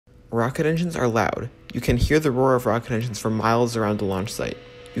Rocket engines are loud. You can hear the roar of rocket engines for miles around the launch site.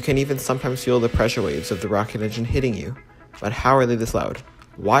 You can even sometimes feel the pressure waves of the rocket engine hitting you. But how are they this loud?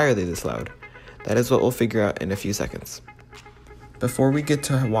 Why are they this loud? That is what we'll figure out in a few seconds. Before we get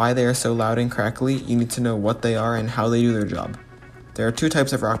to why they are so loud and crackly, you need to know what they are and how they do their job. There are two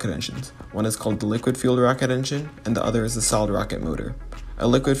types of rocket engines. One is called the liquid-fueled rocket engine, and the other is the solid rocket motor. A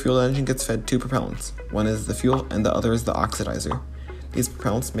liquid-fueled engine gets fed two propellants. One is the fuel, and the other is the oxidizer. These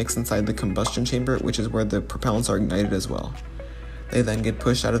propellants mix inside the combustion chamber, which is where the propellants are ignited as well. They then get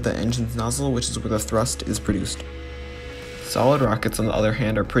pushed out of the engine's nozzle, which is where the thrust is produced. Solid rockets, on the other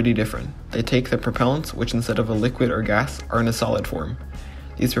hand, are pretty different. They take the propellants, which instead of a liquid or gas, are in a solid form.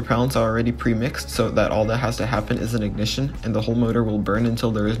 These propellants are already pre-mixed so that all that has to happen is an ignition, and the whole motor will burn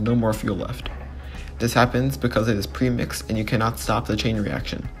until there is no more fuel left. This happens because it is pre-mixed and you cannot stop the chain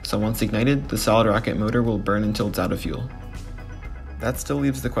reaction, so once ignited, the solid rocket motor will burn until it's out of fuel. That still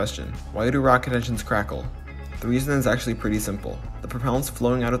leaves the question, why do rocket engines crackle? The reason is actually pretty simple. The propellants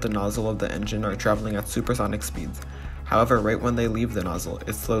flowing out of the nozzle of the engine are traveling at supersonic speeds. However, right when they leave the nozzle,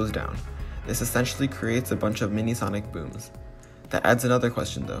 it slows down. This essentially creates a bunch of mini-sonic booms. That adds another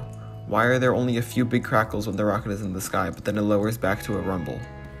question though. Why are there only a few big crackles when the rocket is in the sky, but then it lowers back to a rumble?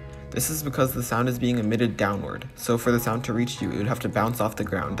 This is because the sound is being emitted downward, so for the sound to reach you, it would have to bounce off the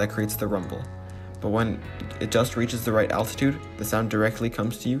ground. That creates the rumble. But when it just reaches the right altitude, the sound directly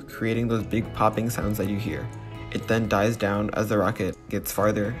comes to you, creating those big popping sounds that you hear. It then dies down as the rocket gets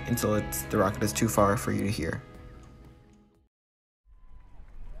farther until the rocket is too far for you to hear.